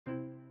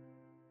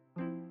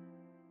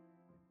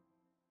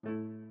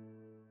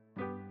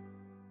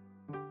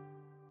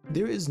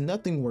There is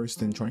nothing worse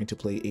than trying to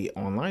play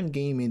an online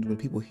game and when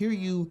people hear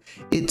you,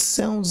 it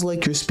sounds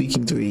like you're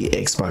speaking through a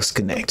Xbox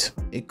Connect.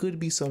 It could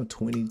be some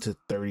 $20 to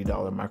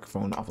 $30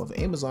 microphone off of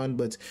Amazon,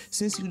 but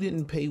since you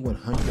didn't pay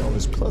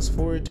 $100 plus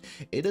for it,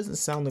 it doesn't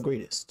sound the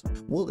greatest.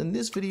 Well, in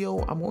this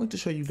video, I'm going to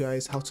show you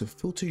guys how to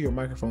filter your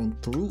microphone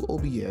through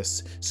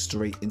OBS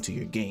straight into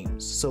your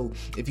games. So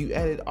if you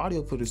added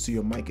audio filters to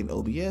your mic in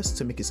OBS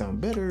to make it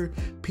sound better,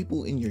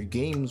 people in your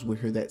games will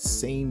hear that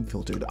same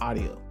filtered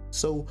audio.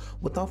 So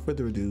without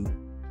further ado,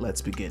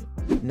 let's begin.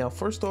 Now,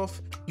 first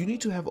off, you need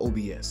to have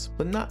OBS,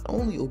 but not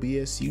only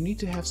OBS, you need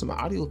to have some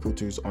audio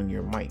filters on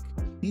your mic.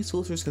 These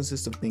filters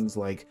consist of things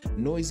like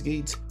noise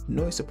gate,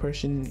 noise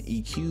suppression,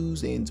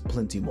 EQs, and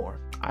plenty more.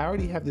 I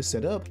already have this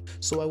set up,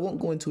 so I won't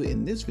go into it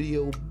in this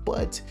video,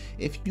 but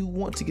if you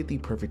want to get the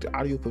perfect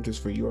audio filters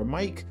for your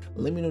mic,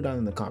 let me know down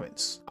in the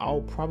comments.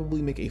 I'll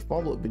probably make a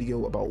follow-up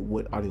video about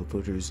what audio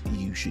filters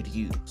you should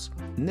use.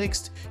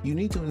 Next, you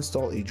need to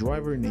install a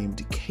driver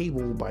named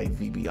Cable by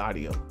VB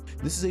Audio.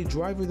 This is a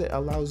driver that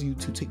allows you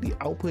to take the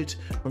output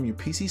from your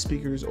PC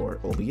speakers or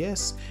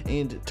OBS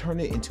and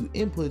turn it into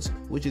input,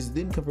 which is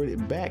then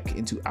converted back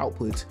into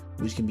output,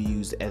 which can be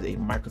used as a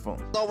microphone.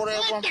 What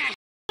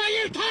are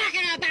you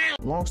talking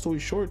about? Long story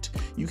short,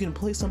 you can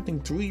play something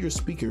through your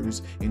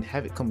speakers and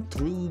have it come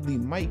through the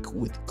mic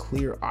with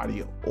clear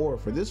audio. Or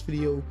for this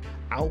video,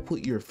 I'll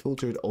put your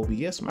filtered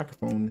OBS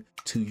microphone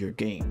to your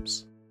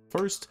games.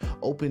 First,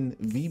 open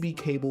VB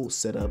Cable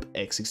Setup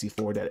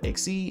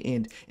x64.exe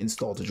and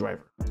install the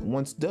driver.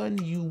 Once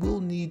done, you will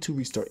need to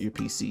restart your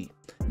PC.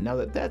 Now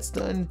that that's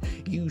done,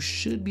 you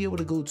should be able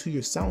to go to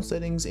your sound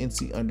settings and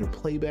see under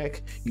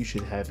playback, you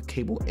should have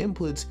cable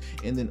input,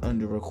 and then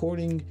under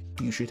recording,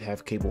 you should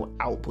have cable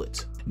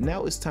output.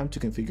 Now it's time to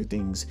configure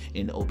things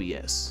in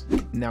OBS.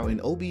 Now in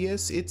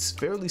OBS, it's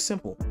fairly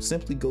simple.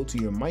 Simply go to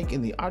your mic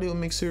in the audio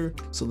mixer,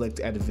 select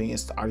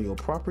advanced audio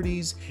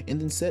properties, and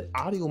then set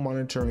audio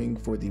monitoring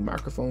for the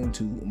microphone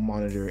to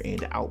monitor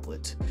and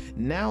output.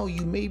 Now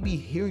you may be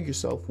hearing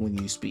yourself when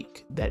you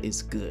speak. That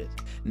is good.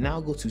 Now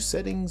go to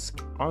settings,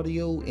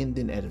 audio, and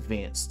then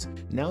advanced.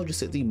 Now just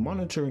set the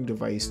monitoring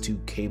device to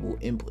cable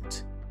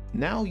input.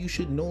 Now you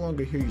should no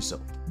longer hear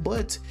yourself,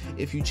 but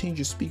if you change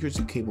your speaker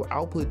to cable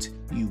output,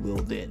 you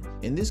will then.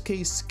 In this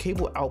case,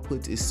 cable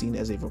output is seen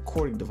as a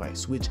recording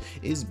device, which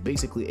is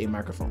basically a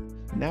microphone.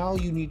 Now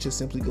you need to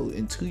simply go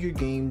into your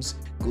games,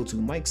 go to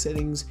mic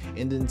settings,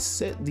 and then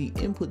set the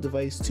input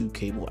device to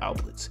cable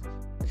output.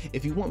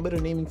 If you want better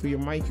naming for your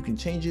mic, you can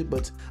change it,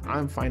 but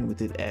I'm fine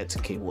with it at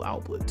cable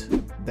output.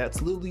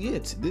 That's literally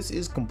it. This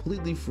is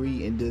completely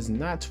free and does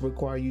not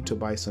require you to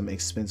buy some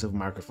expensive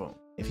microphone.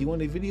 If you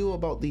want a video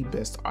about the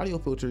best audio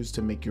filters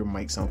to make your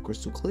mic sound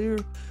crystal clear,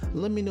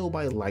 let me know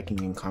by liking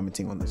and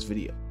commenting on this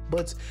video.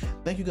 But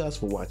thank you guys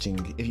for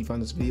watching. If you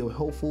found this video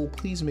helpful,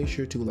 please make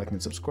sure to like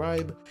and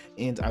subscribe,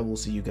 and I will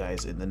see you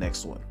guys in the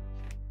next one.